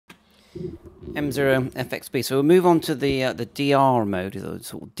M0 FXB. So we'll move on to the DR mode, the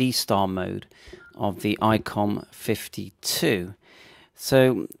sort of dstar mode of the ICOM 52.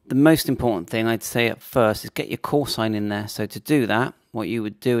 So the most important thing I'd say at first is get your call sign in there. So to do that, what you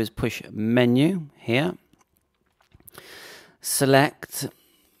would do is push menu here, select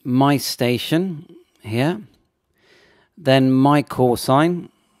my station here, then my call sign.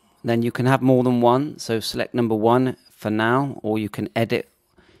 Then you can have more than one, so select number 1 for now, or you can edit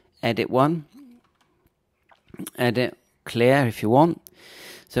one, edit clear if you want.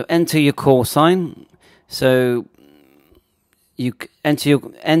 So enter your call sign. So you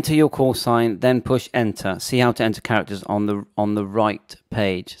enter your call sign, then push enter. See how to enter characters on the right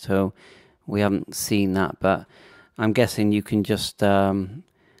page. So we haven't seen that, but I'm guessing you can just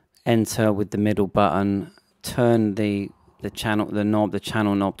enter with the middle button, turn the channel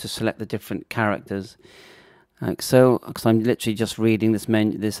knob to select the different characters. Like so, because I'm literally just reading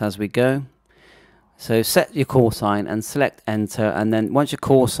this as we go. So set your call sign and select enter, and then once your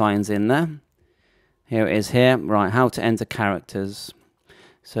call sign's in there, here it is here. Right, how to enter characters.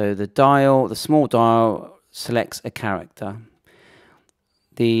 So the small dial selects a character.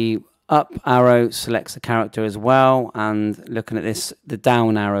 The up arrow selects a character as well, and looking at this, the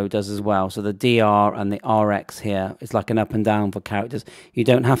down arrow does as well. So the DR and the RX here is like an up and down for characters. You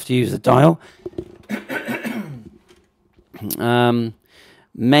don't have to use the dial.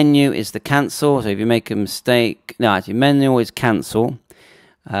 Menu is the cancel. So if you make a mistake, no, actually menu is cancel.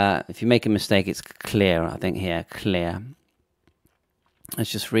 If you make a mistake, it's clear. I think here, clear. Let's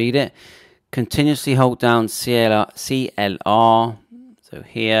just read it. Continuously hold down CLR. So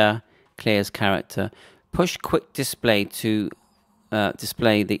here, clears character. Push quick display to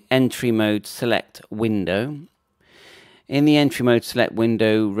display the entry mode select window. In the entry mode select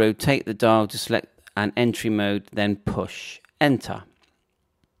window, rotate the dial to select an entry mode, then push enter.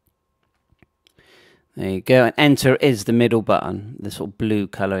 There you go. And enter is the middle button, the sort of blue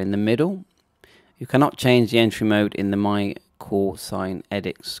color in the middle. You cannot change the entry mode in the My Call Sign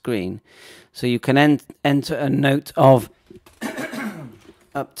edit screen. So you can enter a note of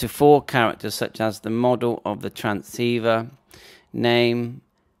up to 4 characters, such as the model of the transceiver, name,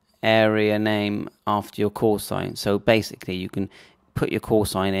 area name after your call sign. So basically you can put your call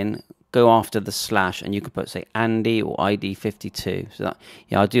sign in, go after the slash, and you can put, say, Andy or ID52. So that,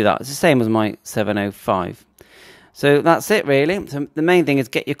 yeah, I'll do that. It's the same as my 705. So that's it, really. So the main thing is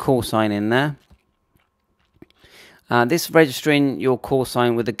get your call sign in there. This registering your call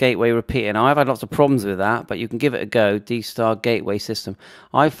sign with the gateway repeater. Now, I've had lots of problems with that, but you can give it a go. dstar gateway system.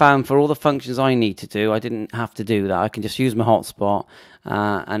 I found for all the functions I need to do, I didn't have to do that. I can just use my hotspot,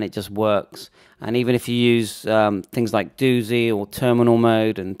 and it just works. And even if you use things like doozy or terminal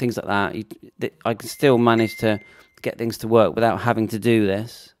mode and things like that, I can still manage to get things to work without having to do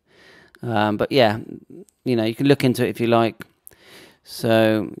this. But yeah, you know, you can look into it if you like.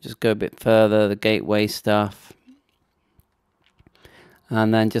 So just go a bit further, the gateway stuff.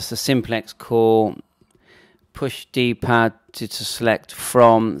 And then just a simplex call, push D-pad to select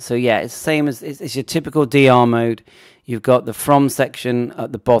from. So yeah, it's the same as it's your typical DR mode. You've got the from section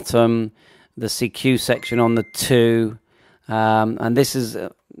at the bottom, the CQ section on the 2, and this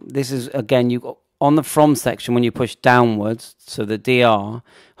is again, you on the from section, when you push downwards, so the DR,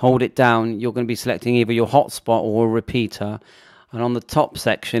 hold it down, you're going to be selecting either your hotspot or a repeater. And on the top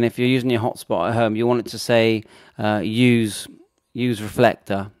section, if you're using your hotspot at home, you want it to say use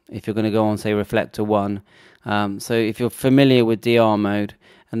reflector, if you're going to go on, say, reflector 1. So if you're familiar with DR mode,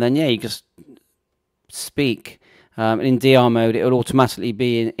 and then yeah, you just speak. In DR mode, it will automatically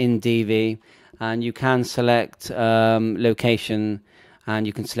be in DV, and you can select location, and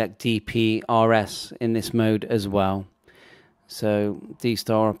you can select DPRS in this mode as well. So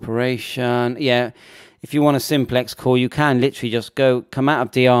dstar operation, yeah. If you want a simplex call, you can literally just come out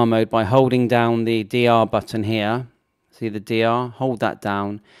of DR mode by holding down the DR button here. See the DR? Hold that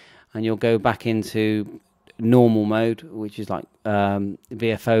down, and you'll go back into normal mode, which is like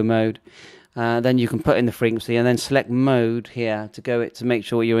VFO mode. Then you can put in the frequency, and then select mode here to make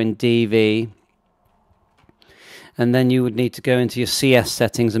sure you're in DV. And then you would need to go into your CS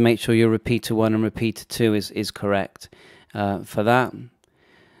settings and make sure your repeater 1 and repeater 2 is correct for that.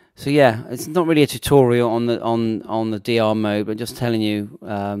 So yeah, it's not really a tutorial on the DR mode, but just telling you,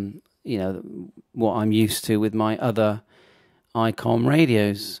 you know, what I'm used to with my other ICOM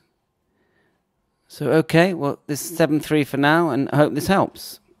radios. So okay, well, this is 7.3 for now, and I hope this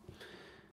helps.